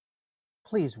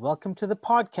Please welcome to the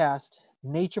podcast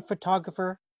nature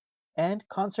photographer and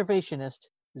conservationist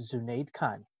Zunaid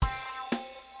Khan.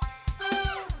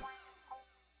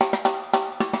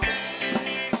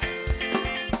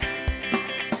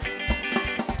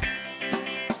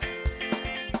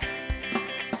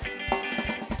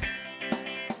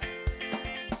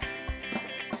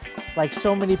 Like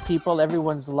so many people,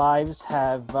 everyone's lives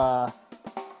have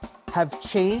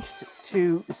changed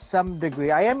to some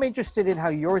degree. I am interested in how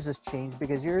yours has changed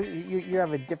because you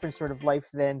have a different sort of life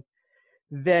than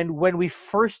when we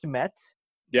first met.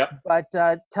 Yep. But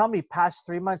tell me, past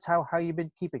 3 months, how you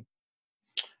been keeping?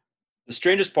 The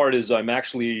strangest part is I'm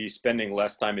actually spending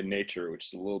less time in nature,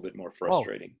 which is a little bit more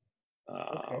frustrating.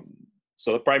 Okay.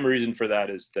 So the primary reason for that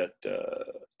is that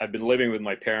I've been living with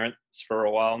my parents for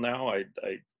a while now. I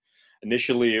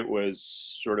initially it was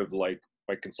sort of like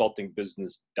my consulting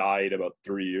business died about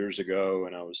 3 years ago,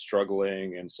 and I was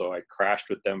struggling, and so I crashed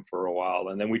with them for a while,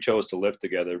 and then we chose to live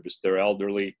together because they're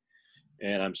elderly,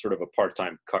 and I'm sort of a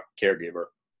part-time caregiver.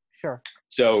 Sure.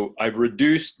 So I've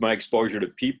reduced my exposure to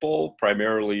people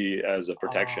primarily as a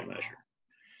protection measure.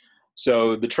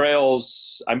 So the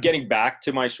trails, I'm getting back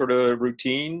to my sort of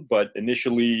routine, but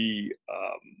initially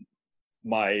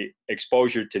my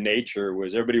exposure to nature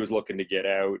was everybody was looking to get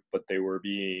out, but they were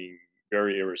being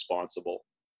very irresponsible.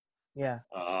 Yeah.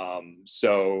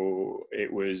 So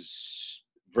it was,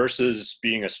 versus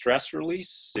being a stress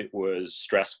release, it was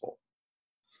stressful.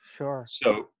 Sure.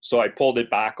 So I pulled it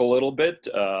back a little bit.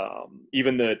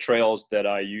 Even the trails that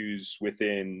I use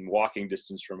within walking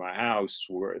distance from my house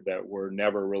were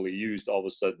never really used. All of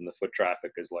a sudden, the foot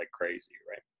traffic is like crazy,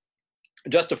 right?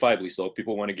 Justifiably so.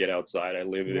 People want to get outside. I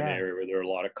live in an area where there are a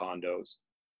lot of condos.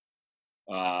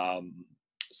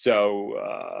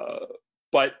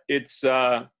 But it's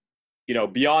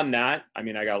beyond that, I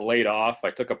mean, I got laid off.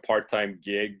 I took a part-time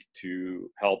gig to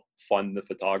help fund the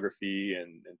photography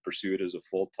and pursue it as a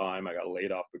full-time. I got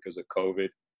laid off because of COVID.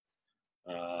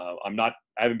 I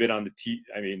haven't been on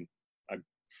I'm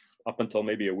up until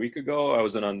maybe a week ago, I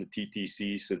wasn't on the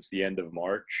TTC since the end of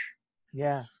March.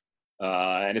 Yeah.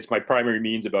 And it's my primary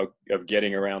means of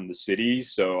getting around the city.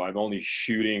 So I'm only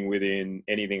shooting within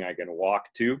anything I can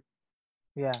walk to.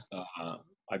 Yeah.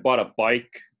 I bought a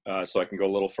bike so I can go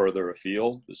a little further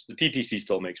afield. The TTC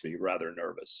still makes me rather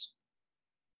nervous.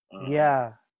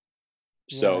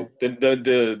 So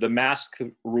the mask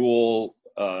rule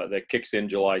that kicks in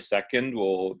July 2nd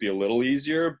will be a little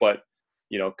easier, but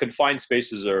confined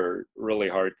spaces are really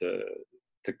hard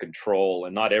to control,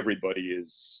 and not everybody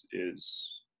is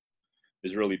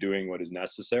really doing what is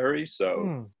necessary.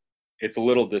 So it's a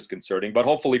little disconcerting, but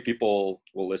hopefully people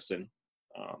will listen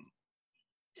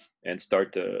and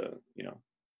start to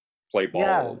play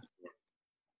ball.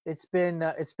 Yeah. It's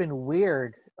been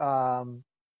weird.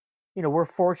 We're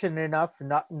fortunate enough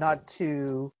not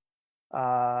to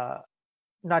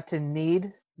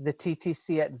need the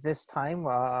TTC at this time.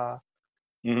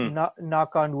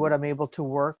 Knock on wood, I'm able to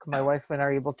work. My wife and I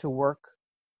are able to work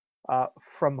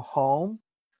from home.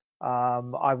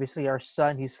 Obviously, our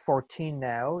son, he's 14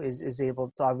 now, is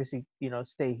able to obviously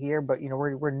stay here. But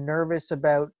we're nervous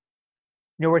about.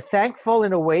 We're thankful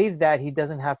in a way that he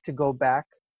doesn't have to go back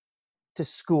to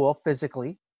school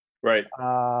physically, right,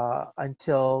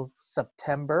 until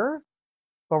September.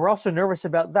 But we're also nervous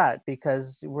about that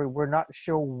because we're not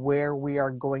sure where we are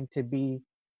going to be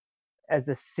as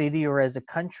a city or as a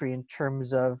country in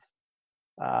terms of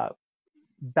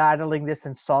battling this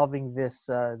and solving this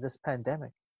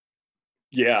pandemic.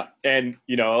 Yeah, and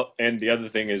the other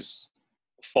thing is,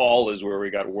 fall is where we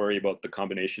got to worry about the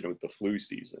combination with the flu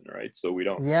season, right? So we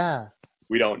don't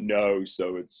know,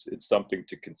 so it's something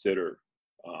to consider.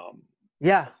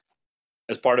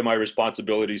 As part of my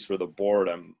responsibilities for the board,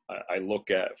 I look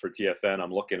at, for TFN,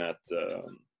 I'm looking at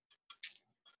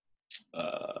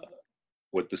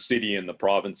what the city and the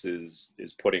provinces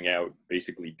is putting out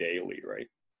basically daily, right?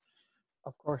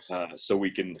 Of course. So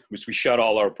we shut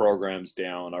all our programs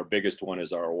down. Our biggest one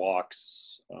is our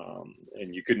walks,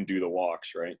 and you couldn't do the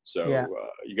walks, right? So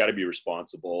you got to be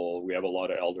responsible. We have a lot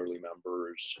of elderly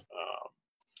members.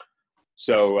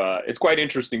 So it's quite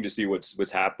interesting to see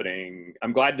what's happening.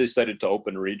 I'm glad they decided to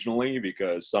open regionally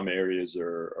because some areas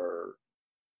are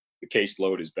the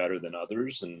caseload is better than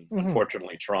others, and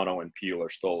unfortunately, Toronto and Peel are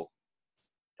still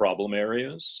problem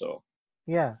areas. So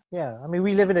yeah. I mean,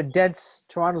 we live in a dense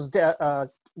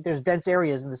there's dense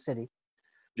areas in the city.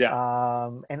 Yeah.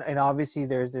 And obviously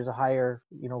there's a higher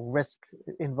risk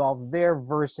involved there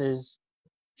versus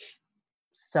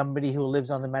somebody who lives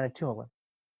on the Manitoulin.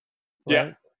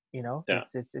 Right? Yeah.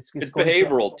 It's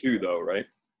behavioral too, though, right?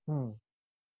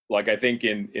 like I think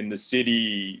in the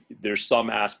city, there's some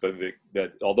aspect of it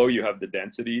that although you have the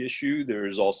density issue, there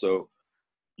is also,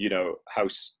 you know, how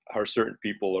certain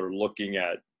people are looking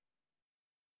at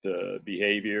the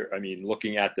behavior. I mean,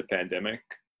 looking at the pandemic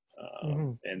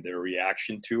Hmm. and their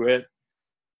reaction to it,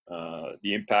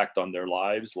 the impact on their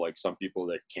lives. Like some people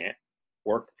that can't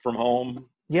work from home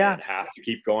Yeah, and have to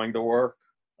keep going to work.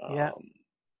 yeah, Um,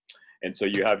 and so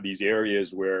you have these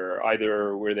areas where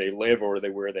either where they live or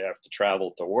where they have to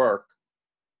travel to work,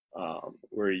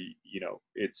 where you know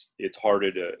it's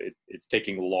harder to it's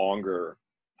taking longer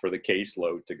for the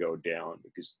caseload to go down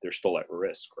because they're still at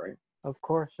risk, right? of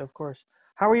course, of course.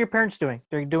 How are your parents doing?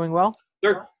 They're doing well?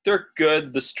 They're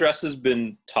good. The stress has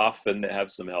been tough, and they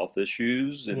have some health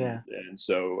issues, Yeah, and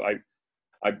so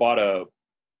I bought a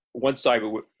once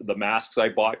the masks I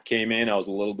bought came in, I was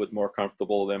a little bit more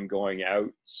comfortable with them going out.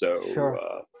 So sure.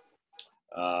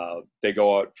 they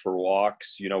go out for walks.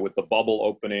 You know, with the bubble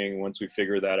opening, once we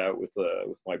figure that out with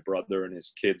my brother and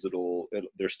his kids,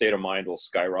 their state of mind will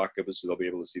skyrocket, so they'll be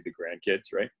able to see the grandkids,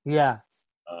 right? Yeah,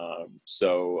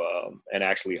 And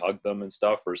actually hug them and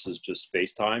stuff versus just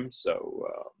FaceTime. So,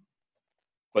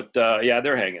 but yeah,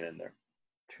 they're hanging in there.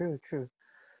 true, true.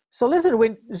 So listen,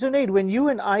 when Zunaid, when you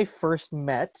and I first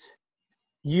met,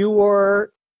 you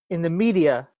were in the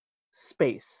media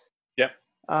space. Yep.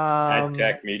 Ad Um,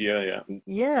 tech media. Yeah.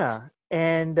 yeah,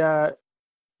 and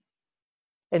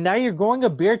now you're growing a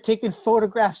beard, taking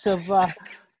photographs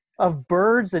of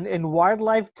birds and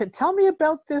wildlife. Tell me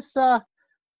about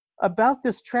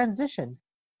this transition.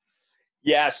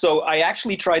 Yeah, so I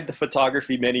actually tried the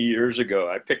photography many years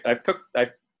ago. I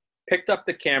picked up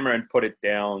the camera and put it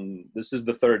down. This is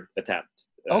the third attempt,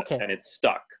 Okay, and it's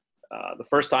stuck. The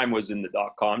first time was in the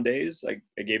 .com days.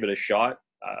 I gave it a shot,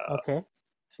 okay,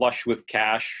 flush with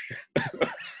cash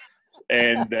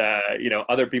and you know,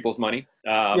 other people's money.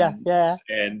 yeah, yeah,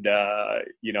 And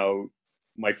you know,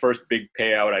 my first big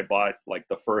payout, I bought like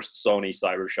the first Sony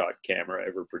CyberShot camera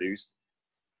ever produced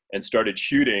and started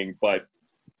shooting, but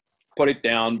put it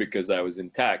down because I was in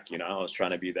tech. You know, I was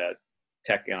trying to be that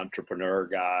tech entrepreneur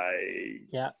guy,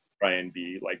 yeah, try and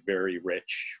be like very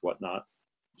rich, whatnot.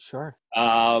 sure.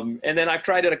 And then I've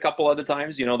tried it a couple other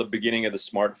times. You know, the beginning of the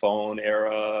smartphone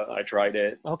era, I tried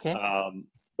it. Okay,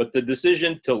 But the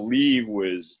decision to leave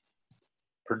was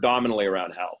predominantly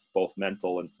around health, both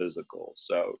mental and physical.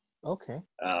 So okay,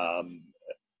 um,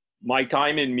 my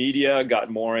time in media got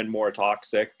more and more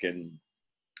toxic and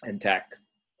tech.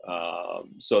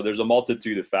 So there's a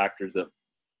multitude of factors that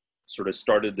sort of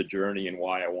started the journey and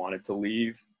why I wanted to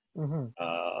leave. mm-hmm.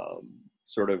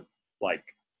 Sort of like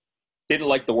didn't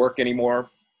like the work anymore.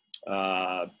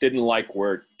 Didn't like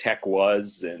where tech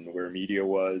was and where media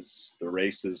was. The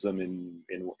racism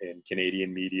in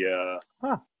Canadian media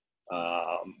Huh.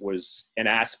 was an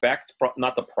aspect,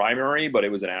 not the primary, but it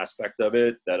was an aspect of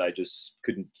it that I just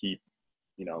couldn't keep,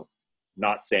 you know,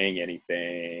 not saying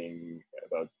anything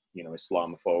about, you know,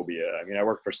 Islamophobia. I mean, I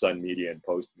worked for Sun Media and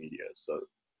Post Media, so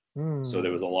there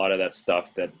Mm. was a lot of that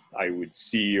stuff that I would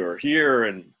see or hear,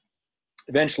 and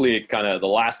eventually, it kind of the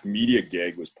last media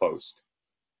gig was Post.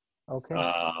 Okay.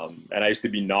 And I used to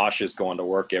be nauseous going to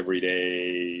work every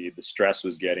day. The stress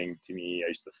was getting to me. I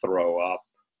used to throw up.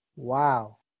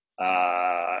 Wow.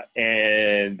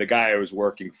 And the guy I was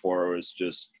working for was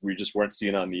we just weren't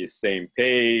seeing on the same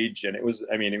page. And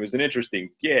I mean, it was an interesting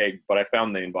gig, but I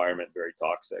found the environment very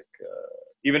toxic.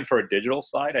 Even for a digital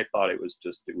side, I thought it was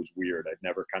weird. I'd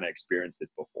never kind of experienced it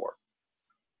before.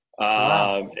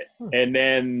 Wow. Um, Hmm. and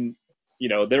then, you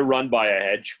know, they're run by a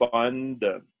hedge fund,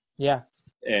 Yeah.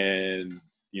 and,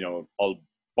 you know, a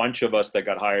bunch of us that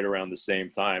got hired around the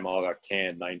same time all got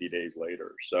canned 90 days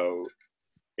later. So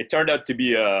it turned out to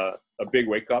be a big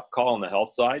wake up call on the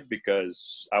health side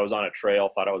because I was on a trail,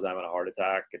 thought I was having a heart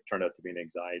attack. It turned out to be an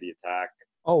anxiety attack.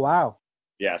 Oh, wow.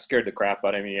 Yeah, scared the crap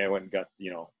out of me. I went and got,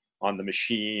 you know, on the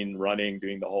machine, running,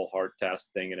 doing the whole heart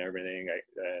test thing and everything.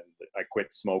 I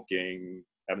quit smoking,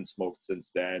 haven't smoked since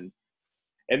then.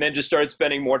 And then just started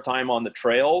spending more time on the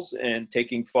trails and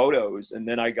taking photos. And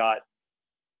then I got,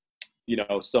 you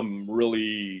know, some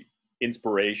really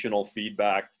inspirational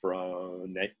feedback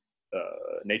from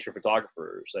nature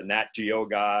photographers, a Nat Geo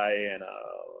guy and a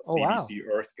Oh, wow. BBC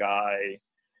Earth guy.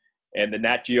 And the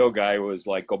Nat Geo guy was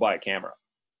like, go buy a camera.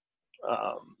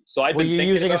 So I'd Were been you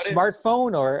thinking using a about it.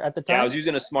 smartphone or at the Yeah, I time? was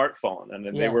using a smartphone, and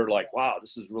then they Yeah. were like, wow,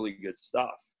 this is really good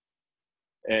stuff.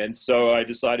 And so I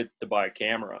decided to buy a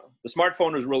camera. The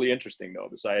smartphone was really interesting though,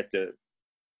 because I had to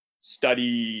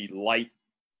study light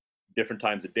different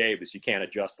times a day because you can't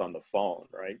adjust on the phone,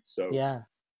 right? Yeah.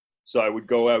 So I would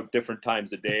go out different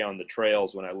times a day on the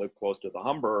trails when I lived close to the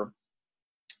Humber,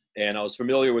 and I was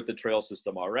familiar with the trail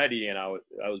system already, and I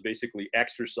was basically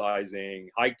exercising,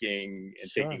 hiking, and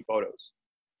Sure. taking photos,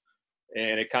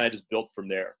 and it kind of just built from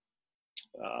there.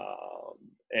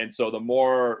 And so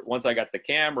once I got the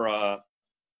camera,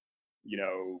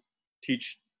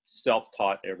 teach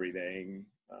self-taught everything.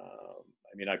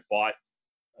 I mean, I bought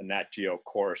a Nat Geo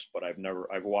course, but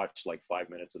I've watched like 5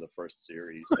 minutes of the first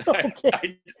series.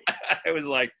 Okay. I was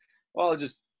like, well, I'll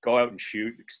just go out and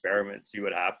shoot, experiment, see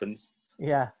what happens.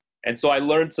 Yeah. And so I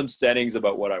learned some settings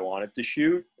about what I wanted to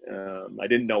shoot. I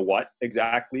didn't know what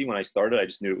exactly when I started. I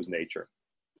just knew it was nature.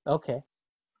 Okay.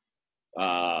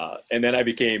 And then I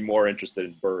became more interested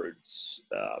in birds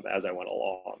as I went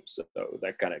along. So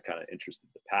that kind of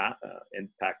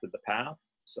impacted the path.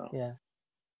 So Yeah.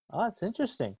 Oh, that's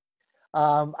interesting.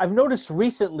 I've noticed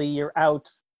recently you're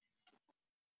out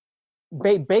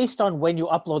based on when you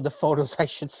upload the photos, I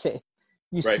should say.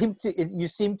 You right.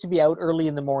 seem to be out early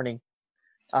in the morning.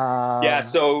 Yeah.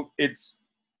 So it's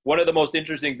one of the most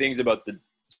interesting things about the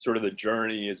sort of the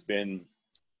journey has been,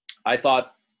 I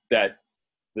thought that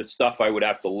the stuff I would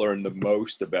have to learn the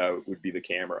most about would be the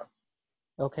camera.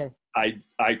 Okay. I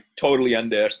totally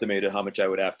underestimated how much I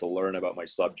would have to learn about my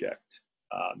subject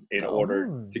in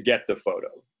order to get the photo.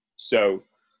 So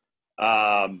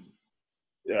time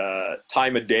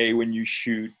of day when you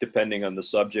shoot, depending on the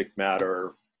subject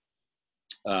matter.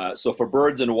 So for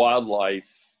birds and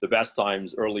wildlife, the best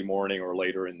times early morning or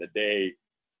later in the day.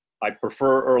 I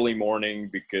prefer early morning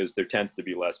because there tends to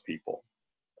be less people.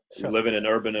 Sure. We live in an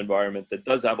urban environment that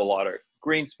does have a lot of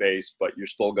green space, but you're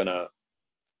still gonna,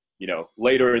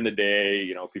 later in the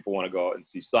day, people want to go out and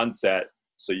see sunset.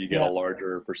 So you get a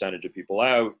larger percentage of people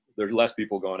out. There's less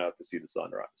people going out to see the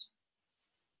sunrise.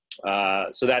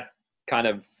 So that kind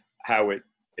of how it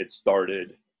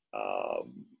started.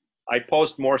 I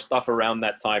post more stuff around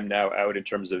that time now out in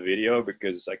terms of video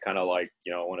because I kind of like,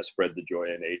 I want to spread the joy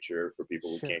of nature for people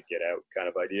who can't get out kind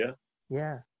of idea.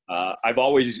 Yeah. I've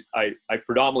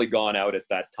predominantly gone out at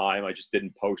that time. I just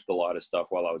didn't post a lot of stuff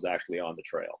while I was actually on the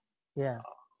trail. Yeah.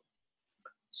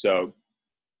 So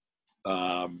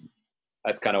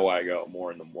that's kind of why I go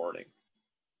more in the morning,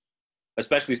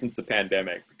 especially since the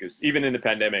pandemic, because even in the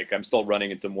pandemic, I'm still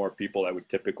running into more people I would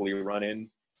typically run in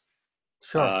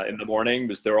in the morning,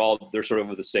 because they're sort of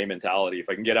with the same mentality. If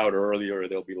I can get out earlier,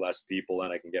 there'll be less people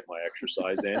and I can get my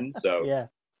exercise in. So, yeah.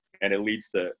 And it leads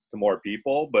to more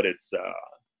people, but it's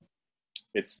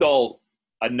still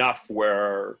enough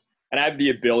where, and I have the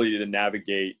ability to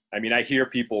navigate. I mean, I hear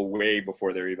people way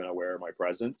before they're even aware of my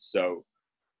presence. So,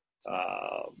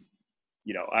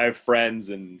 I have friends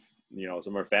and,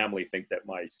 some of our family think that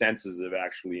my senses have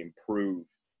actually improved.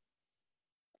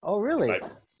 Oh, really?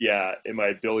 In my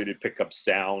ability to pick up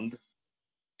sound.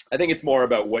 I think it's more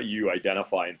about what you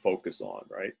identify and focus on,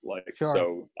 right?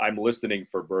 So I'm listening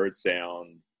for bird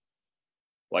sound.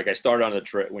 Like I started on the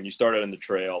trail. When you started on the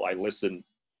trail, I listen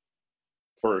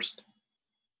first,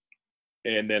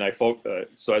 and then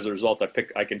so as a result,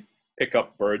 I can pick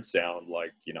up bird sound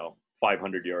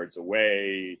 500 yards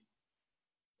away.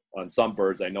 On some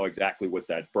birds, I know exactly what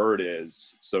that bird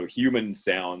is. So human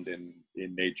sound in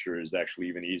nature is actually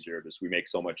even easier because we make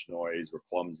so much noise. We're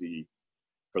clumsy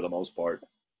for the most part.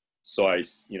 So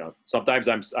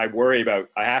sometimes I worry about,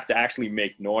 I have to actually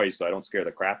make noise so I don't scare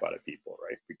the crap out of people,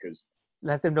 right? Because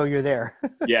let them know you're there.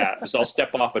 yeah, because I'll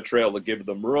step off a trail to give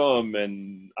them room,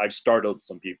 and I've startled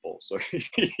some people. So I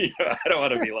don't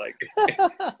want to be like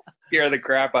scare the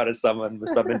crap out of someone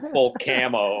with something full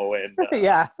camo and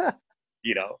yeah.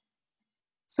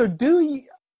 So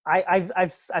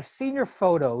I've seen your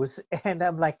photos and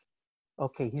I'm like,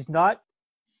 okay, he's not,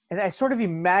 and I sort of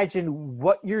imagine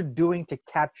what you're doing to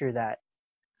capture that.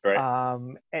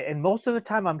 Right. And most of the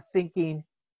time I'm thinking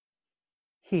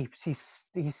he's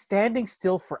standing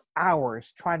still for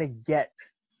hours trying to get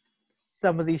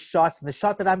some of these shots. And the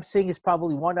shot that I'm seeing is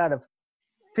probably one out of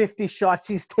 50 shots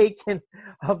he's taken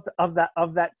of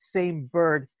that same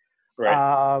bird.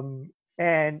 Right.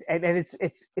 And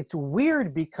it's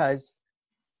weird because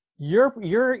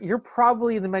you're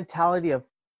probably in the mentality of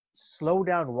slow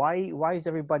down. Why is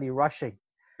everybody rushing?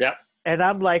 Yeah. And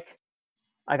I'm like,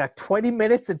 I got 20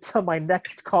 minutes until my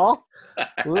next call.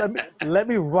 let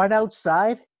me run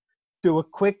outside, do a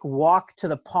quick walk to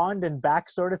the pond and back,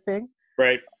 sort of thing.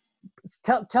 Right.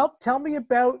 Tell me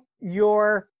about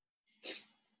your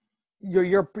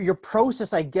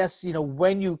process, I guess,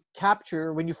 when you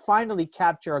finally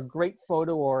capture a great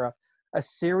photo or a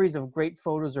series of great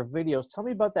photos or videos. Tell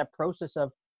me about that process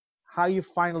of how you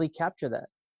finally capture that.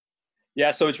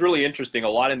 Yeah, so it's really interesting. A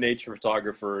lot of nature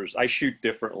photographers, I shoot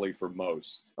differently for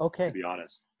most, Okay. to be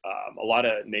honest. A lot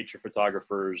of nature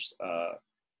photographers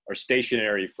are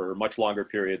stationary for much longer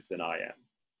periods than I am.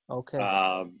 Okay.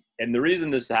 And the reason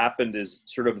this happened is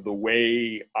sort of the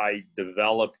way I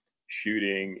developed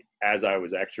shooting as I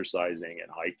was exercising and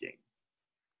hiking.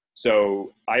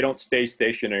 So I don't stay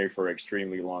stationary for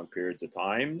extremely long periods of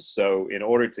time. So in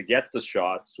order to get the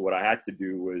shots, what I had to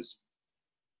do was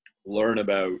learn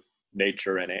about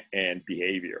nature and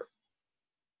behavior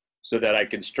so that I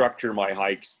can structure my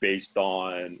hikes based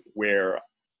on where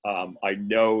I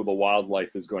know the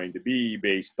wildlife is going to be,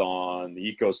 based on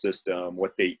the ecosystem,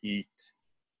 what they eat,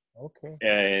 Okay.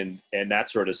 and that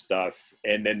sort of stuff.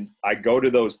 And then I go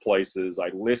to those places, I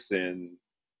listen,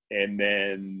 and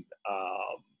then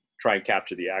try and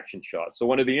capture the action shot. So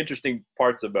one of the interesting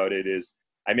parts about it is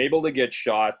I'm able to get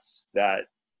shots that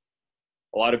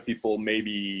a lot of people,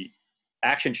 maybe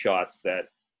action shots that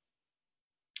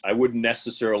I wouldn't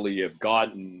necessarily have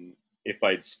gotten if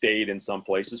I'd stayed in some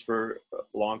places for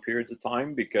long periods of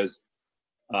time, because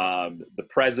my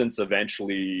presence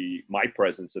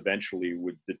eventually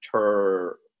would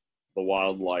deter the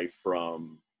wildlife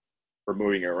from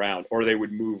moving around, or they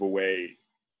would move away,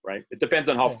 right? It depends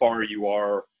on how Okay. far you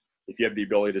are, if you have the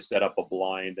ability to set up a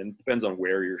blind, and it depends on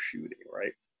where you're shooting,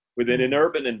 right? Within an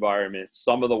urban environment,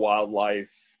 some of the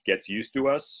wildlife gets used to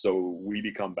us, so we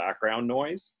become background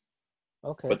noise.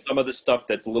 Okay. But some of the stuff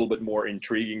that's a little bit more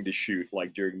intriguing to shoot,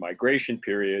 like during migration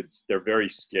periods, they're very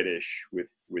skittish with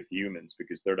humans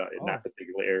because they're not in that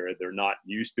particular area. They're not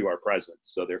used to our presence,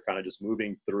 so they're kind of just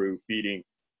moving through, feeding.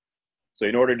 So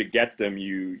in order to get them,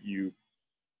 you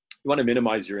want to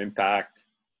minimize your impact.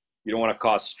 You don't want to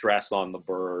cause stress on the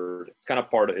bird. It's kind of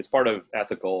part of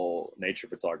ethical nature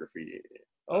photography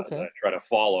that I try to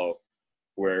follow,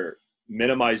 where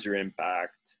minimize your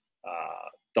impact.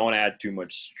 Don't add too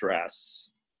much stress,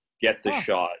 get the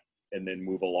shot, and then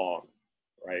move along,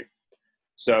 right?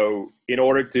 So in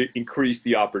order to increase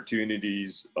the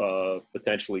opportunities of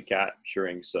potentially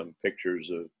capturing some pictures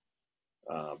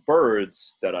of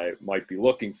birds that I might be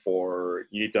looking for,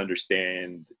 you need to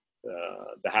understand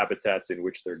the habitats in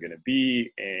which they're going to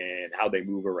be and how they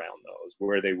move around those,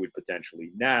 where they would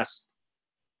potentially nest,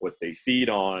 what they feed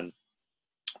on.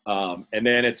 And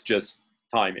then it's just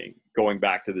timing, going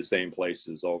back to the same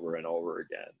places over and over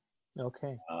again.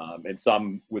 Okay.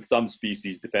 And with some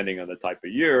species, depending on the type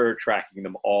of year, tracking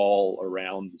them all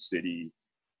around the city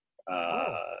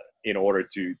in order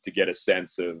to get a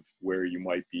sense of where you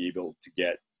might be able to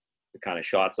get the kind of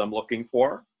shots I'm looking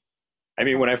for. I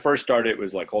mean, when I first started, it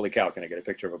was like, holy cow, can I get a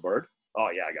picture of a bird? Oh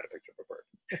yeah, I got a picture of a bird,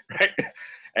 right?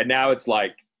 And now it's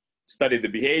like, study the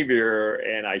behavior,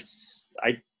 and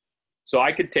so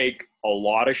I could take a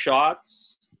lot of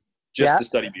shots just to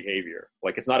study behavior.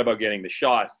 Like, it's not about getting the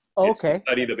shot. It's to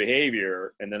study the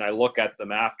behavior. And then I look at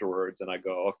them afterwards and I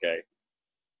go, okay,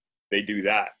 they do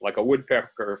that. Like a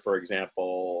woodpecker, for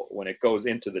example, when it goes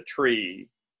into the tree,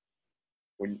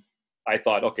 when I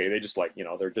thought, okay, they just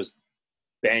they're just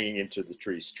banging into the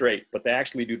tree straight, but they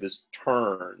actually do this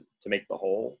turn to make the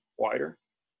hole wider.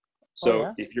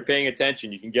 So if you're paying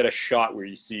attention, you can get a shot where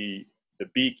you see the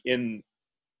beak in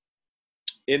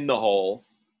the hole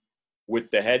with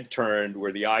the head turned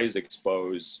where the eye is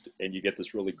exposed, and you get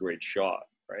this really great shot,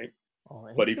 right?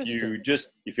 But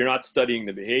if you're not studying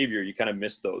the behavior, you kind of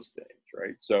miss those things,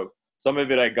 right? So some of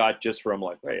it I got just from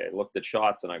like, hey, I looked at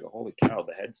shots and I go, holy cow,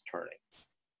 the head's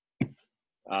turning.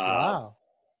 Wow.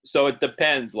 So it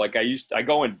depends. Like I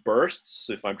go in bursts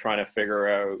if I'm trying to figure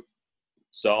out,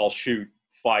 so I'll shoot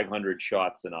 500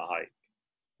 shots in a hike.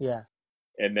 Yeah.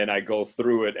 And then I go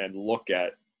through it and look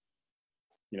at,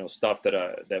 stuff that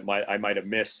I might have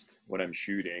missed when I'm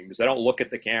shooting, because I don't look at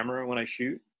the camera when I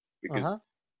shoot, because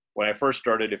when I first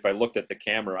started, if I looked at the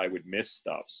camera, I would miss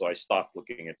stuff. So I stopped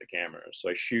looking at the camera. So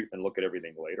I shoot and look at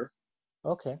everything later.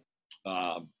 Okay.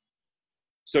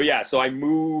 So I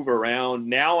move around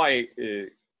now.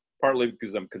 Partly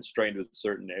because I'm constrained with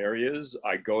certain areas,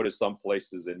 I go to some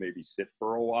places and maybe sit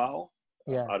for a while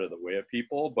out of the way of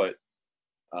people. But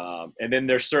and then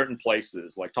there's certain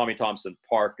places like Tommy Thompson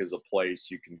Park is a place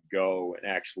you can go and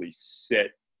actually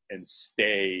sit and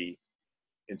stay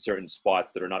in certain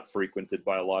spots that are not frequented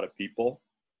by a lot of people,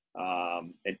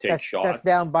 and take shots. That's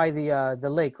down by the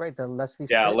lake, right? The Leslie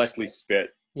Spit? Yeah, Leslie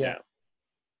Spit. Yeah.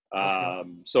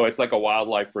 So it's like a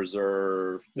wildlife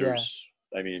reserve.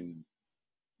 I mean,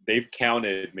 they've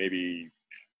counted maybe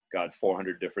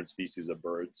 400 different species of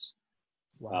birds.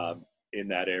 Wow. In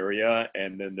that area,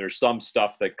 and then there's some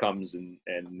stuff that comes and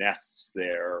nests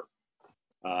there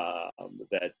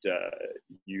that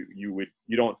you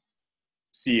don't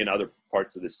see in other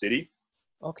parts of the city,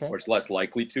 or it's less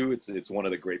likely to. It's one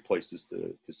of the great places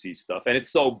to see stuff, and it's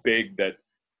so big that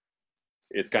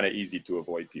it's kind of easy to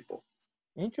avoid people.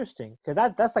 Interesting,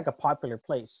 because that's like a popular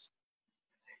place.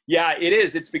 Yeah, it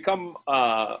is. It's become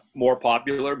more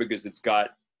popular because it's got,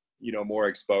 more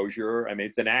exposure. I mean,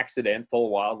 it's an accidental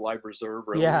wildlife reserve,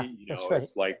 Yeah, really. that's right.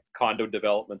 It's like condo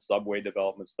development, subway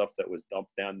development, stuff that was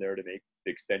dumped down there to make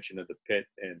the extension of the pit,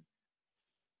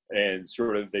 and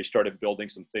sort of they started building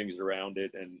some things around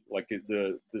it, and like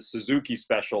the Suzuki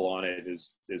special on it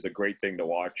is a great thing to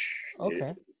watch.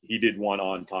 Okay. He did one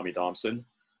on Tommy Thompson,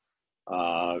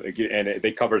 and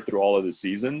they cover through all of the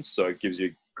seasons, so it gives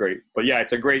you great. But yeah,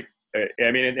 it's a great.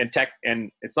 I mean, and tech, and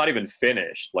it's not even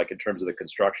finished. Like in terms of the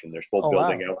construction, they're still Oh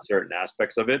building wow. out certain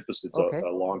aspects of it, because it's Okay.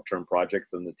 a long-term project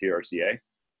from the TRCA.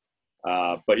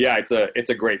 But yeah, it's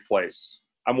a great place.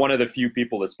 I'm one of the few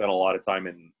people that spend a lot of time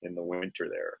in the winter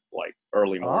there, like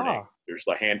early morning. Ah, There's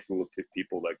a handful of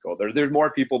people that go there. There's more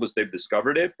people because they've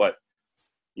discovered it, but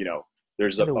you know,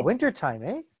 there's in the winter time,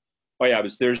 eh? oh yeah,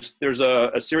 there's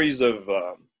a series of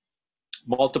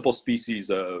multiple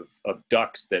species of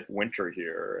ducks that winter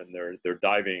here, and they're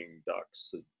diving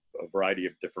ducks, a variety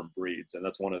of different breeds, and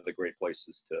that's one of the great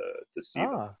places to see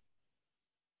them. Ah,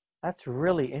 that's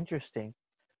really interesting.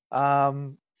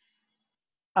 Um,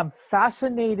 I'm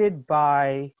fascinated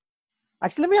by.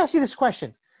 Actually, let me ask you this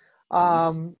question.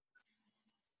 Mm-hmm.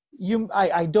 Um,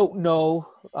 I don't know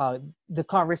the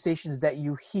conversations that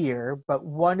you hear, but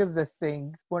one of the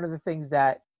things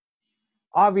that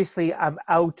obviously I'm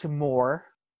out more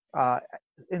uh,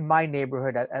 in my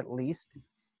neighborhood at least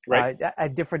Right.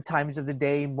 at different times of the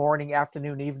day, morning,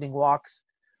 afternoon, evening walks,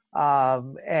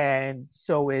 and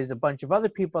so is a bunch of other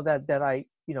people that I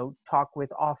talk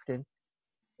with often,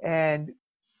 and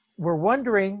we're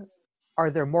wondering,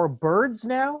 are there more birds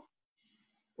now,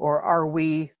 or are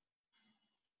we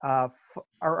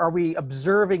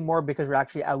observing more because we're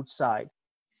actually outside?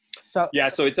 So Yeah,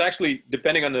 so it's actually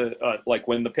depending on the like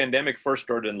when the pandemic first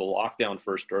started and the lockdown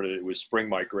first started, it was spring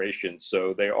migration.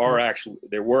 So there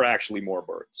were actually more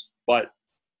birds, but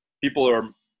people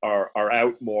are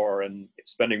out more and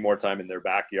spending more time in their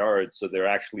backyards, so they're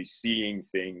actually seeing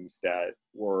things that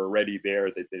were already there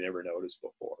that they never noticed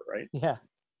before, right? yeah,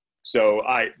 So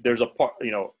there's a park,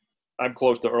 I'm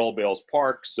close to Earl Bales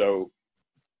Park, so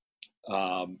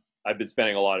I've been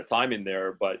spending a lot of time in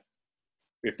there, but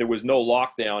if there was no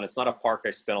lockdown, it's not a park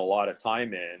I spend a lot of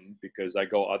time in because I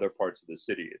go other parts of the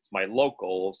city. It's my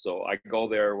local, so I go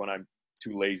there when I'm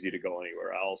too lazy to go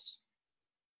anywhere else.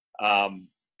 Um,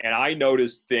 and I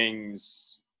noticed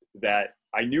things that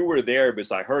I knew were there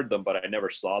because I heard them, but I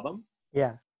never saw them.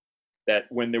 yeah, That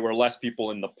when there were less people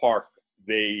in the park,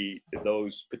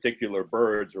 those particular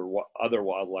birds or other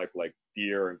wildlife like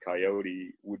deer and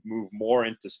coyote would move more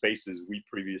into spaces we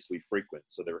previously frequent.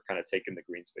 So they were kind of taking the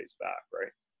green space back,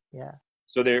 right? yeah,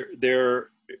 So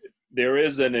there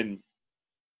is an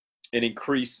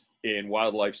increase in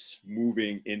wildlife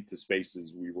moving into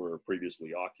spaces we were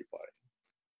previously occupied.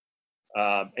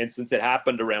 And since it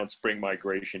happened around spring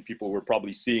migration, people were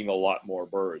probably seeing a lot more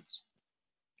birds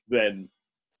than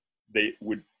they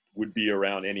would be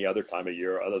around any other time of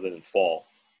year other than in fall.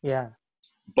 yeah,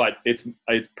 But it's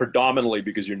predominantly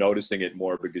because you're noticing it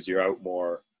more because you're out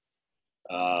more.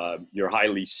 You're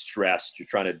highly stressed. You're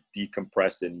trying to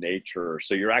decompress in nature,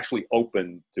 so you're actually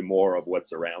open to more of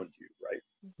what's around you, right?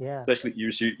 yeah, Especially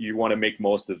you want to make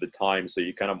most of the time, so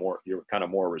you're kind of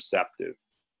more receptive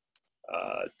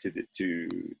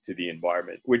to the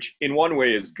environment, which in one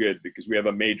way is good because we have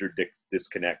a major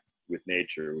disconnect with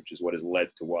nature, which is what has led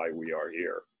to why we are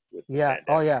here with the yeah.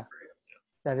 Oh pandemic. yeah,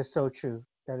 that is so true.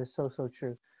 That is so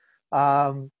true.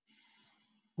 Um,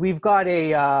 we've got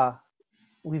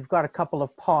a couple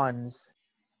of ponds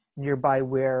nearby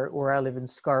where I live in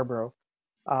Scarborough.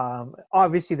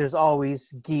 Obviously, there's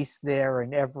always geese there,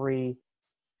 and every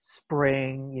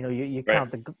spring,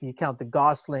 Right. you count the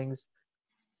goslings.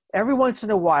 Every once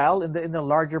in a while, in the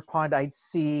larger pond, I'd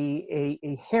see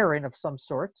a heron of some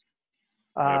sort.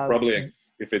 Uh,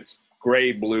 If it's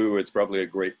gray blue, it's probably a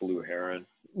great blue heron.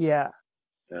 yeah.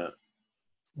 Yeah.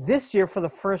 This year, for the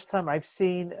first time, I've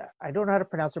seen, I don't know how to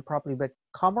pronounce it properly, but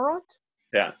cormorant?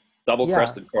 Yeah. Double Yeah.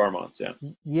 crested cormorants. Yeah.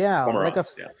 Yeah. Like a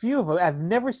Cormorants. Yeah. few of them. I've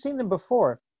never seen them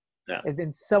before. Yeah. And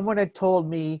then someone had told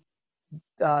me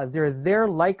they're there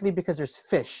likely because there's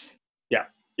fish Yeah.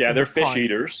 Yeah. in the They're fish pond.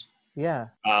 eaters. Yeah.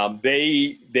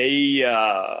 They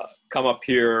come up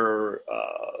here.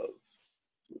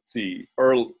 Let's see,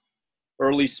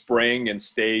 early spring and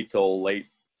stay till late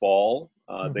fall.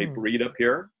 They Hmm. breed up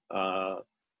here.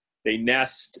 They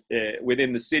nest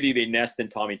within the city. They nest in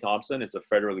Tommy Thompson. It's a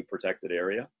federally protected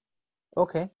area.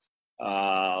 Okay.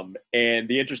 And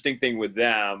the interesting thing with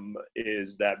them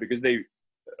is that because they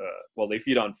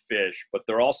feed on fish, but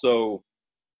they're also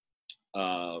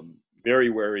very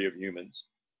wary of humans.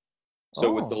 So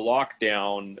with the Oh,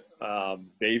 lockdown,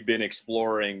 they've been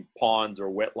exploring ponds or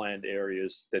wetland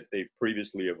areas that they've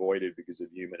previously avoided because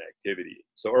of human activity.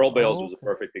 So Earl Bales was a okay.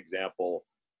 perfect example.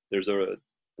 There's the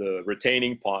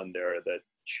retaining pond there that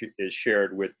is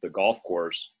shared with the golf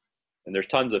course, and there's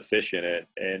tons of fish in it.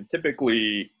 And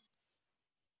typically,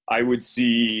 I would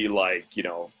see like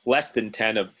less than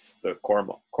 10 of the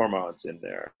cormorants in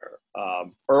there.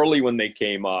 Early when they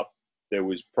came up, there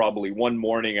was probably one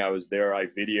morning I was there. I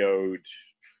videoed,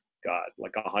 God,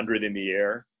 like 100 in the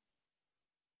air,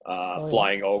 Oh yeah.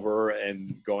 flying over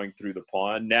and going through the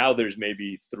pond. Now there's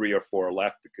maybe 3 or 4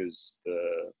 left because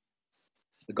the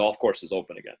golf course is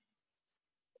open again.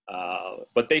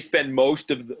 But they spend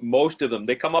most of them.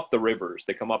 They come up the rivers.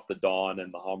 They come up the Don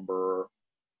and the Humber,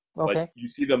 but Okay. you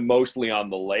see them mostly on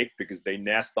the lake because they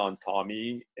nest on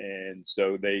Tommy, and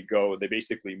so they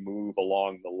basically move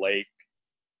along the lake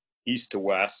east to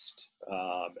west,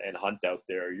 and hunt out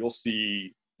there. You'll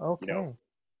see, you know, Okay.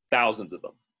 thousands of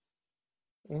them.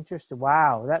 Interesting.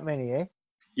 Wow, that many, eh?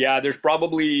 Yeah, there's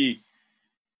probably,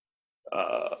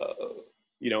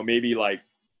 maybe like,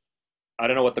 I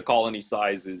don't know what the colony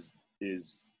size is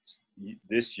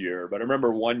this year, but I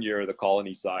remember one year the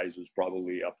colony size was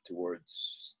probably up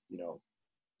towards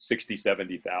 60,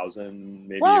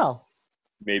 70,000, Wow.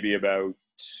 maybe about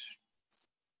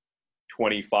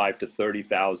 25 to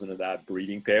 30,000 of that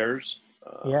breeding pairs.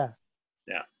 Yeah,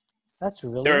 Yeah, that's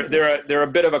really they're interesting. they're a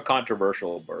bit of a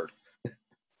controversial bird.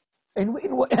 In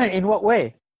what in what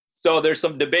way? So there's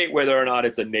some debate whether or not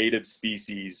it's a native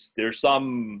species. There's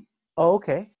some Oh,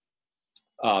 okay.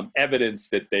 evidence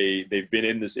that they've been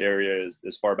in this area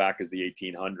as far back as the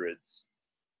 1800s,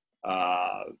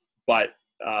 but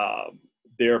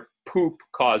their poop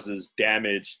causes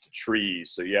damage to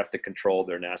trees, so you have to control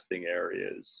their nesting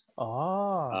areas.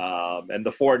 Oh, And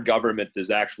the Ford government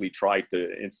has actually tried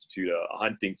to institute a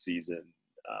hunting season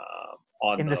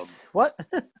on in them. this what?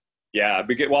 Yeah,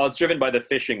 because it's driven by the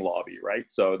fishing lobby, right?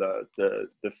 So the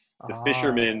Ah,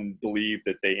 fishermen believe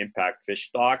that they impact fish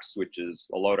stocks, which is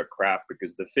a load of crap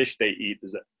because the fish they eat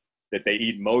that they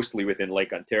eat mostly within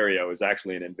Lake Ontario is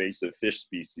actually an invasive fish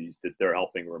species that they're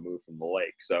helping remove from the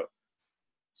lake.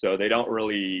 So they don't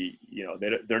really,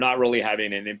 they're not really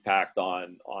having an impact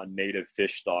on native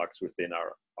fish stocks within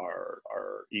our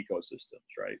ecosystems,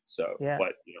 right? So, yeah.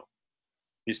 but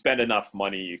you spend enough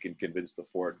money, you can convince the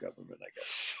Ford government, I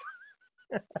guess.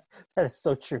 That is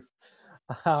so true.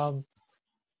 Um,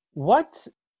 what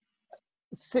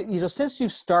since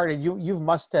you've started, you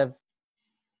must have,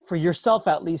 for yourself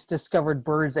at least, discovered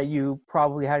birds that you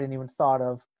probably hadn't even thought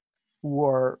of,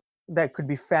 or that could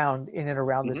be found in and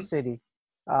around the Mm-hmm. city.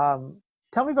 Um,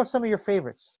 Tell me about some of your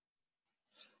favorites.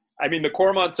 I mean, the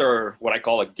cormorants are what I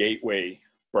call a gateway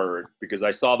bird because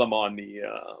I saw them on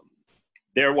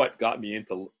they're what got me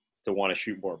into to want to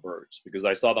shoot more birds because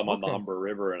I saw them on the Okay. Humber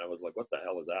River and I was like, what the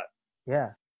hell is that?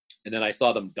 Yeah. And then I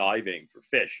saw them diving for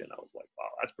fish and I was like, wow,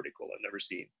 that's pretty cool. I've never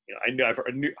seen, I've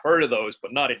heard of those,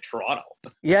 but not in Toronto.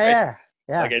 Yeah. Right?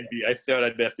 Yeah. Like Yeah. I thought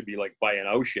I'd have to be like by an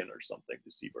ocean or something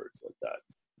to see birds like that.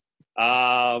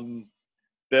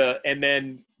 And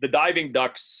then the diving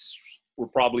ducks were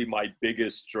probably my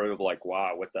biggest sort of like,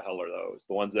 wow, what the hell are those?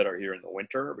 The ones that are here in the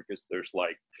winter, because there's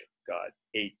like, God,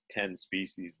 8, 10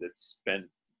 species that spend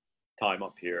time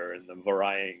up here in the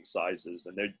varying sizes,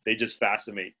 and they just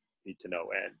fascinate me to no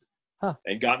end, Huh.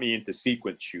 and got me into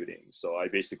sequence shooting. So I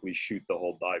basically shoot the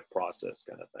whole dive process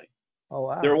kind of thing. Oh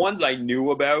There are wow. ones I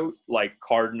knew about, like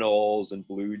cardinals and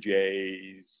blue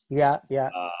jays. Yeah. Yeah.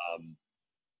 Um,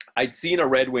 I'd seen a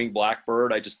red-winged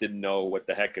blackbird. I just didn't know what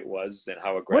the heck it was and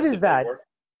how What is aggressive they that? were.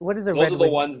 What is a Those red are the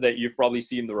wing? ones that you've probably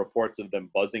seen the reports of them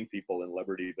buzzing people in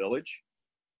Liberty Village.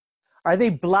 Are they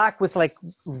black with like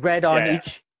red Yeah, on yeah,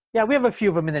 each? Yeah, we have a few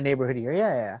of them in the neighborhood here.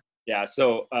 Yeah. Yeah. yeah.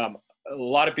 So a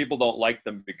lot of people don't like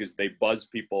them because they buzz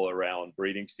people around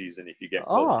breeding season if you get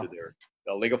close to Oh.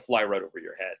 their. They go fly right over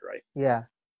your head, right? Yeah.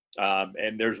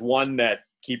 And there's one that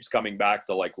keeps coming back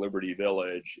to like Liberty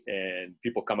Village, and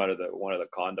people come out of one of the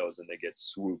condos and they get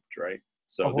swooped, right?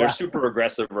 So Oh they're wow. super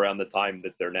aggressive around the time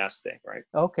that they're nesting, right?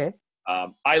 Okay.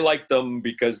 I like them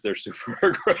because they're super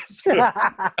aggressive.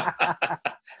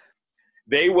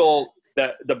 They will.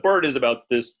 The bird is about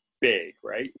this big,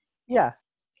 right? Yeah.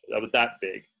 About that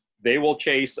big. They will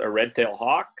chase a red-tailed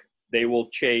hawk. They will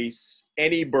chase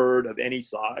any bird of any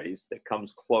size that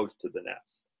comes close to the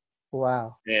nest.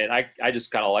 Wow. And I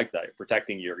just kind of like that,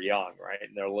 protecting your young, right?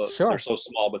 And they're Sure. so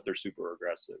small, but they're super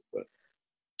aggressive. But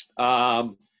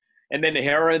and then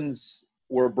herons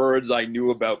were birds I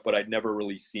knew about, but I'd never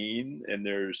really seen. And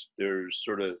there's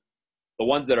sort of The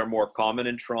ones that are more common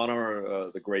in Toronto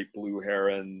are the great blue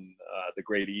heron, the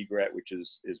great egret, which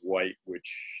is white,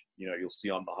 which you'll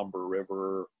see on the Humber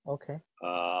River. Okay.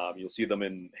 You'll see them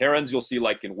in herons. You'll see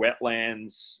like in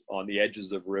wetlands on the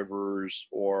edges of rivers,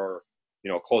 or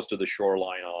close to the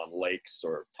shoreline on lakes.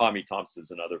 Or Tommy Thompson's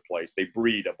another place. They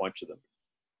breed a bunch of them.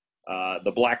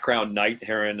 The black crowned night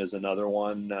heron is another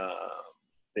one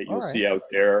that you'll see out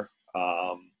there.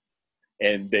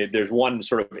 And there's one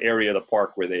sort of area of the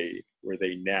park where they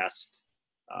nest.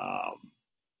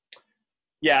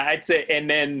 Yeah, I'd say, and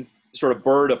then sort of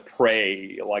bird of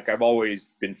prey. Like I've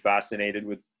always been fascinated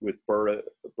with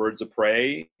birds of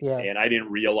prey, and I didn't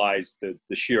realize the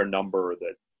sheer number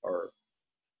that are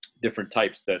different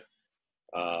types that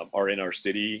are in our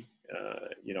city.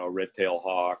 Red-tailed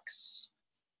hawks,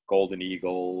 golden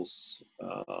eagles,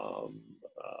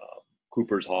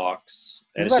 Cooper's hawks.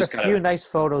 And You've got a few nice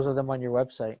photos of them on your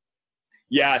website.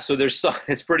 Yeah, so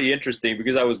it's pretty interesting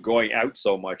because I was going out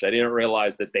so much. I didn't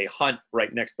realize that they hunt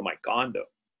right next to my condo.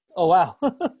 Oh, wow.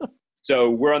 So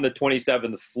we're on the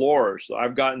 27th floor. So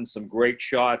I've gotten some great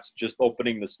shots just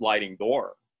opening the sliding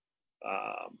door.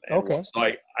 So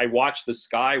I watch the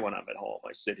sky when I'm at home.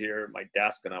 I sit here at my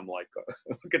desk and I'm like,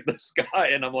 look at the sky.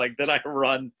 And I'm like, then I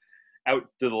run out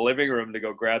to the living room to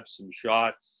go grab some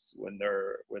shots when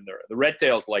they're the red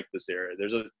tails like this area.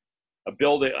 There's a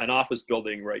building, an office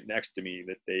building right next to me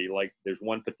that they like. There's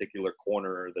one particular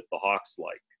corner that the hawks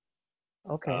like.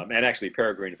 Okay. And actually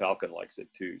peregrine falcon likes it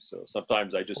too. So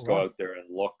sometimes I just go out there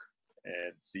and look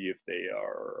and see if they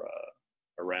are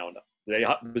around. They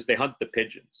hunt the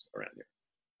pigeons around here.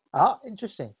 Oh,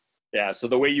 interesting. Yeah. So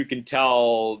the way you can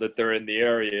tell that they're in the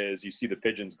area is you see the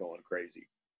pigeons going crazy.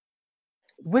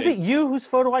 Was it you whose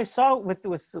photo I saw with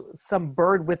some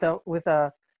bird with a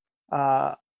bird?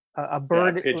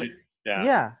 Yeah, pigeon.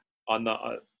 Yeah. On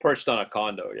the perched on a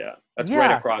condo. Yeah. That's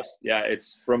right across. Yeah.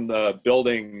 It's from the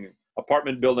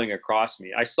apartment building across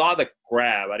me. I saw the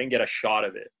grab. I didn't get a shot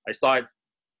of it. I saw it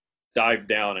dive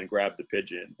down and grab the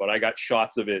pigeon, but I got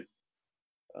shots of it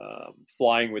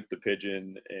flying with the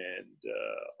pigeon and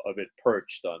of it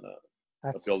perched on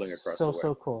a building across the way.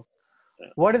 So cool. Yeah.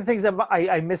 One of the things that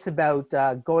I miss about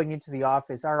going into the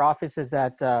office, our office is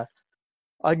at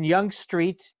on Yonge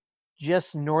Street,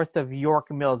 just north of York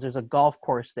Mills. There's a golf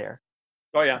course there.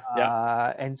 Oh, yeah.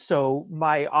 Yeah. And so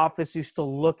my office used to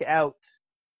look out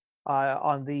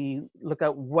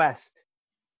west.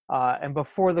 And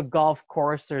before the golf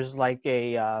course, there's like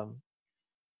a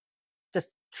just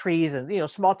trees and,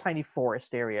 small, tiny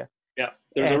forest area. Yeah,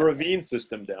 there's a ravine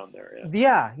system down there.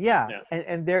 Yeah.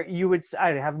 And there I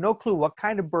have no clue what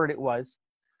kind of bird it was,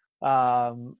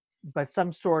 but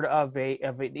some sort of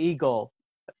an eagle,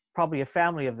 probably a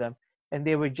family of them, and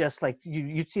they would just like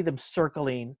you'd see them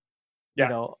circling,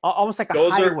 almost like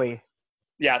a highway.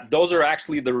 Those are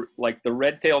actually the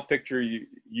red tail picture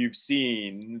you've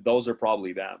seen. Those are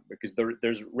probably them because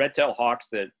there's red tail hawks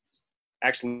that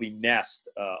actually nest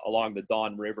along the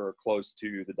Don River close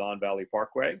to the Don Valley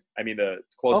Parkway. I mean,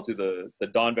 close to the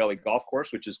Don Valley Golf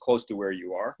Course, which is close to where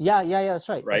you are. Yeah, that's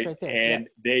right. Right, that's right there. And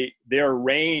their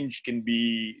range can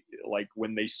be, like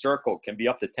when they circle, can be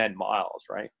up to 10 miles,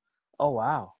 right? Oh,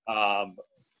 wow.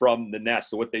 From the nest.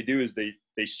 So what they do is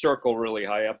they circle really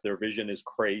high up. Their vision is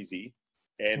crazy.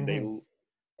 And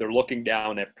they're looking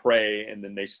down at prey, and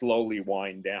then they slowly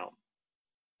wind down.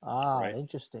 Right?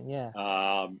 Interesting. Yeah.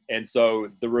 And so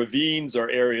the ravines are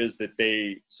areas that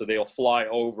they'll fly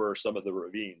over some of the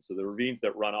ravines. So the ravines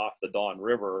that run off the Don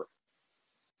River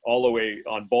all the way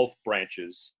on both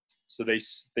branches. So they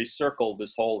circle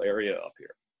this whole area up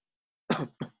here.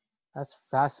 That's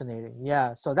fascinating.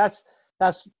 Yeah. So that's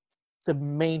the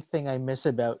main thing I miss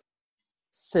about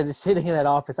sitting in that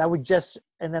office.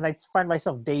 And then I'd find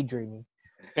myself daydreaming.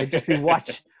 I'd just be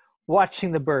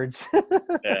watching the birds.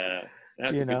 Yeah.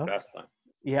 That's a good pastime.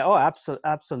 Yeah. Oh,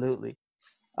 absolutely.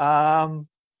 How'd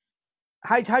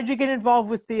you get involved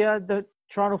with the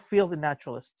Toronto Field of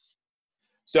Naturalists?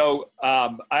 So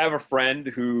I have a friend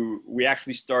who we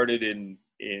actually started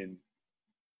in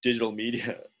digital media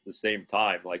at the same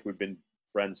time. Like we've been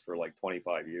friends for like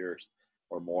 25 years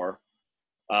or more.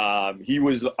 He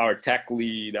was our tech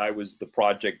lead. I was the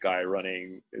project guy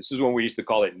running. This is when we used to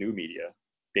call it new media.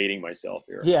 Dating myself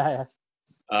here. Yeah.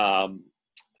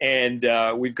 And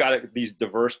we've got these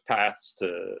diverse paths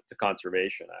to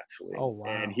conservation, actually. Oh, wow.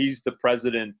 And he's the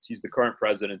current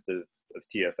president of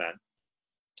TFN.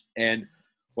 And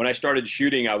when I started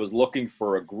shooting, I was looking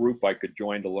for a group I could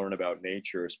join to learn about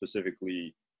nature,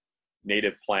 specifically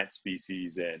native plant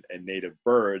species and native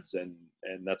birds. And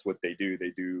that's what they do.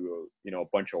 They do, a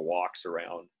bunch of walks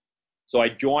around So I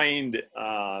joined,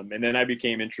 and then I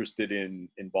became interested in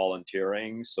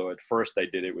volunteering. So at first I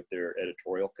did it with their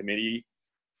editorial committee,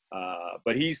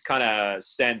 but he's kind of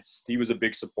sensed, he was a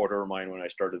big supporter of mine when I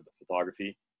started the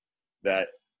photography, that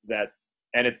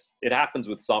and it happens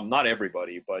with some, not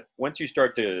everybody, but once you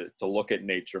start to look at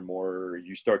nature more,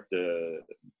 you start to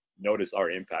notice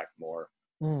our impact more.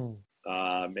 And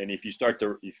if you start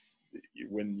to,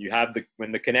 when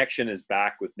the connection is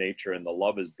back with nature and the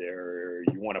love is there,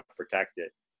 you want to protect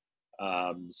it.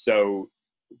 So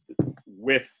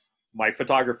with my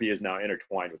photography is now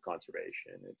intertwined with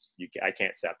conservation. I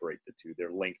can't separate the two;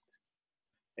 they're linked.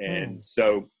 And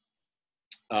so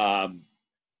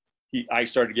I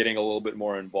started getting a little bit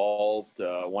more involved.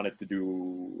 Wanted to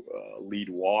do lead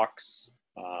walks,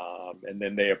 and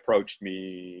then they approached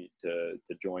me to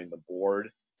join the board.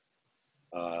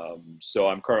 So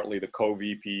I'm currently the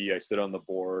co-VP. I sit on the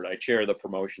board. I chair the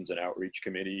promotions and outreach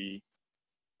committee,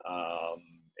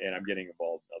 and I'm getting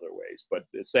involved in other ways. But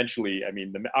essentially, I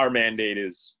mean, our mandate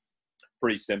is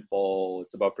pretty simple.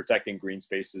 It's about protecting green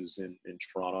spaces in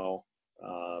Toronto,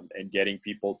 and getting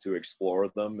people to explore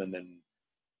them. And then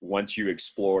once you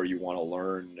explore, you want to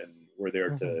learn, and we're there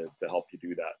to help you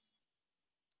do that.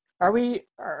 Are we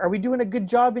doing a good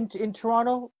job in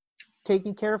Toronto,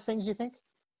 taking care of things, you think?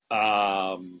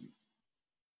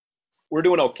 We're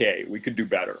doing okay. We could do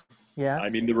better. Yeah. I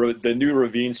mean, the new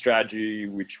ravine strategy,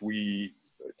 which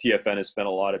TFN has spent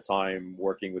a lot of time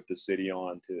working with the city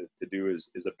on to do,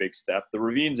 is a big step. The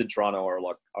ravines in Toronto are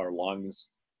like our lungs.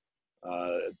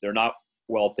 They're not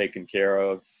well taken care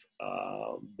of.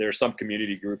 There are some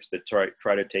community groups that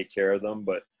try to take care of them,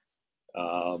 but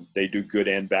they do good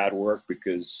and bad work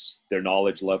because their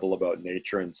knowledge level about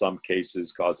nature in some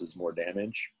cases causes more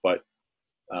damage. But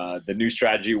the new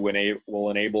strategy will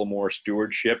enable more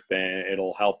stewardship, and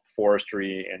it'll help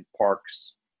forestry and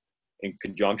parks in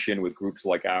conjunction with groups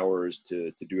like ours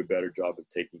to do a better job of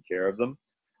taking care of them.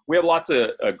 We have lots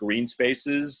of green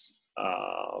spaces.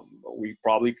 We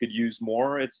probably could use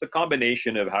more. It's the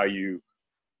combination of how you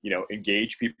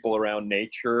engage people around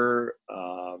nature,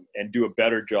 and do a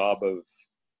better job of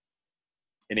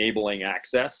enabling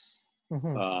access.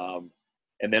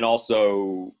 And then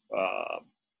also,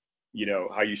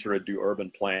 how you sort of do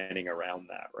urban planning around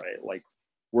that, right? Like,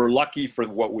 we're lucky for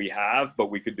what we have, but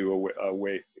we could do a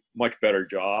way much better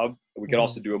job. We could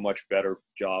also do a much better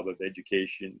job of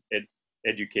education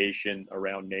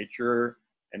around nature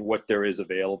and what there is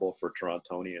available for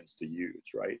Torontonians to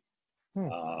use, right?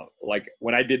 Like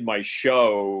when I did my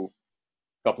show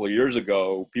a couple of years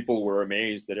ago, people were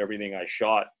amazed that everything I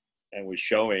shot and was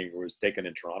showing was taken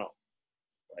in Toronto,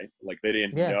 right? Like they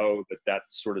didn't know that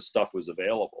sort of stuff was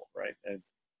available, right? And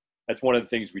that's one of the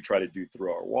things we try to do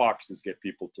through our walks, is get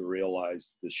people to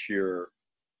realize the sheer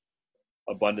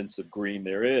abundance of green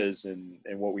there is, and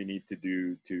what we need to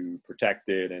do to protect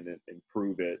it and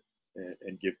improve it,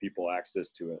 and give people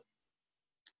access to it.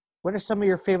 What are some of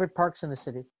your favorite parks in the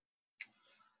city?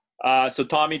 So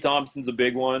Tommy Thompson's a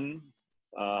big one.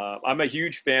 I'm a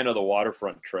huge fan of the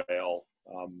Waterfront Trail,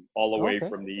 all the way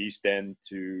from the East End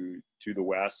to the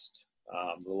west.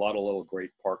 A lot of little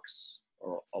great parks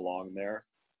along there.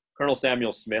 Colonel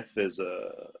Samuel Smith is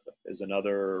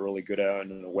another really good out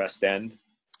in the West End.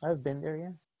 I've been there,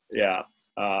 yeah.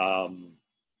 Yeah.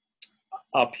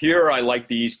 Up here, I like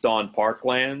the East Don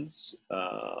Parklands,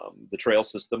 the trail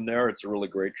system there. It's a really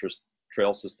great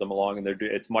trail system along, and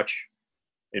it's much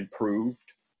improved.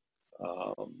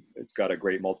 It's got a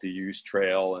great multi-use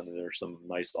trail, and there's some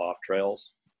nice off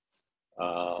trails.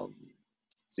 Let's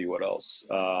see what else.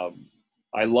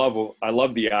 I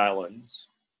love the islands.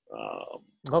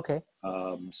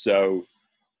 So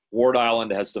Ward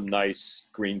Island has some nice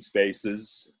green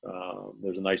spaces.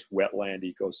 There's a nice wetland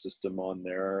ecosystem on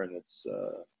there, and it's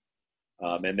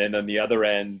and then on the other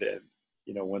end,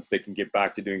 once they can get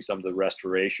back to doing some of the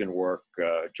restoration work,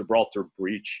 Gibraltar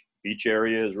Beach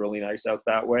area is really nice out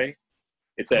that way.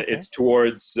 It's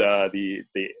towards the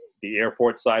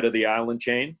airport side of the island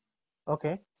chain.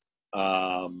 Okay.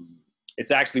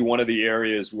 It's actually one of the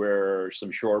areas where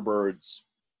some shorebirds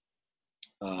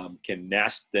can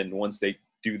nest, and once they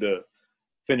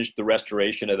finish the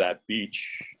restoration of that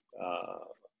beach,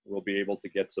 we'll be able to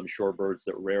get some shorebirds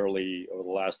that rarely over the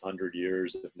last 100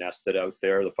 years have nested out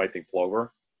there. The piping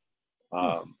plover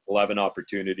will have an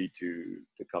opportunity to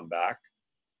come back.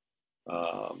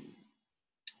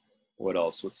 What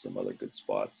else? What's some other good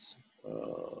spots?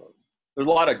 There's a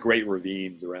lot of great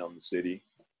ravines around the city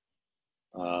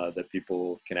that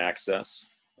people can access.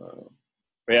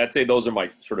 But yeah, I'd say those are my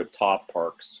sort of top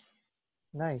parks.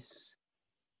 Nice.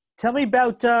 Tell me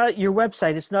about your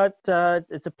website. It's not.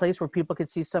 It's a place where people can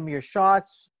see some of your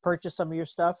shots, purchase some of your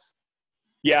stuff.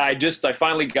 Yeah, I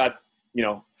finally got,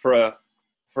 for a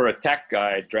tech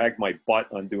guy, I dragged my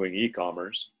butt on doing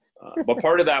e-commerce. But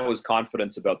part of that was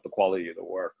confidence about the quality of the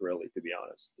work, really, to be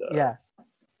honest. Yeah.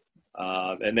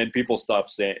 And then people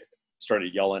started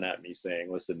yelling at me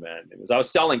saying, listen, man, I was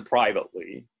selling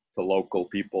privately to local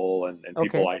people and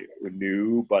people I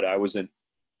knew, but I wasn't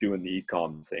doing the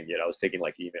e-com thing yet. I was taking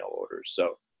like email orders.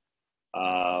 So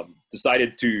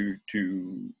decided to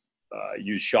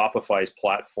use Shopify's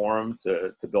platform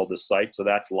to build a site. So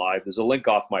that's live. There's a link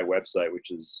off my website, which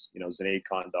is,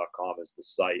 zenadcon.com is the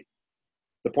site.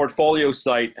 The portfolio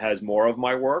site has more of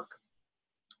my work.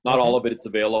 Not all of it's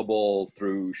available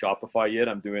through Shopify yet.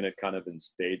 I'm doing it kind of in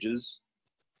stages.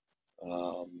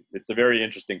 It's a very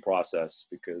interesting process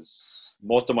because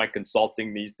most of my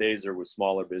consulting these days are with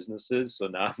smaller businesses. So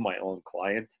now I'm my own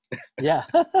client. Yeah.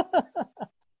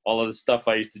 All of the stuff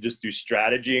I used to just do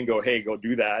strategy and go, hey, go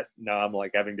do that. Now I'm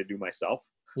like having to do myself.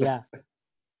 Yeah.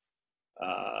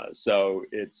 So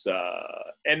it's,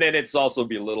 and then it's also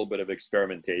be a little bit of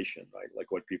experimentation, right?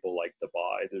 Like what people like to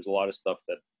buy. There's a lot of stuff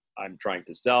that I'm trying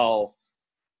to sell.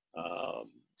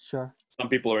 Sure. Some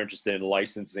people are interested in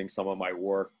licensing some of my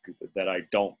work that I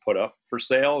don't put up for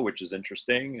sale, which is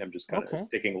interesting. I'm just kind of, it's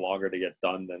taking longer to get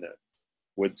done than it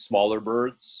would smaller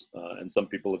birds. And some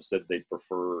people have said they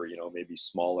prefer, maybe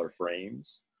smaller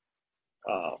frames.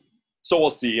 So we'll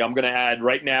see. I'm going to add,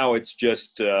 right now it's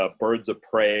just birds of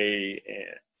prey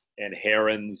and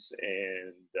herons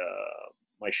and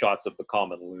my shots of the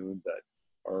common loon that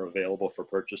are available for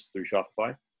purchase through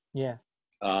Shopify. Yeah.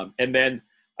 And then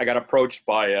I got approached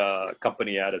by a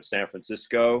company out of San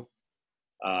Francisco,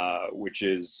 which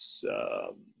is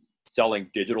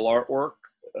selling digital artwork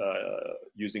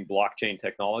using blockchain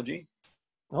technology.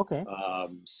 Okay.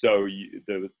 So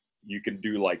you can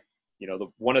do like,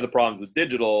 one of the problems with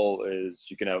digital is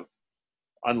you can have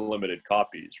unlimited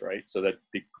copies, right? So that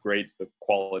degrades the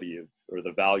quality or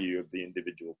the value of the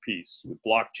individual piece. With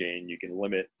blockchain, you can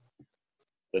limit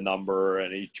the number,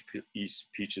 and each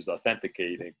piece is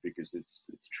authenticating because it's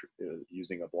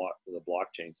using the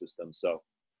blockchain system. So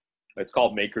it's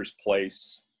called Maker's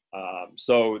Place.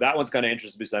 So that one's kind of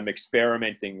interesting because I'm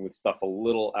experimenting with stuff a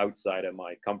little outside of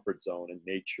my comfort zone in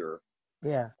nature.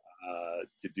 Yeah.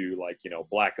 To do like,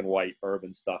 black and white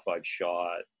urban stuff I've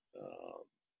shot,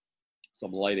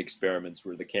 some light experiments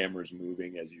where the camera's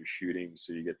moving as you're shooting.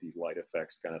 So you get these light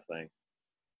effects kind of thing.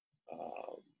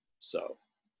 So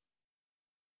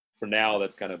for now,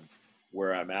 that's kind of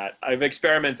where I'm at. I've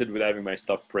experimented with having my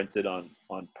stuff printed on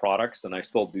products, and I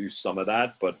still do some of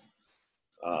that, but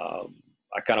I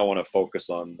kind of want to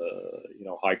focus on the,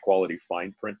 high quality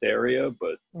fine print area.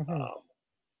 But, I'm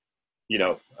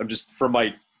just, for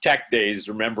my tech days,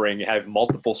 remembering I have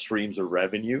multiple streams of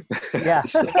revenue. Yeah.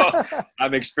 So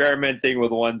I'm experimenting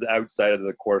with ones outside of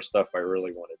the core stuff I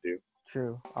really want to do.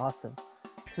 True. Awesome.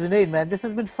 Zenad, man, this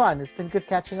has been fun. It's been good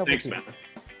catching up with you. Thanks, man.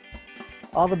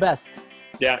 All the best.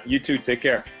 Yeah, you too. Take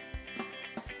care.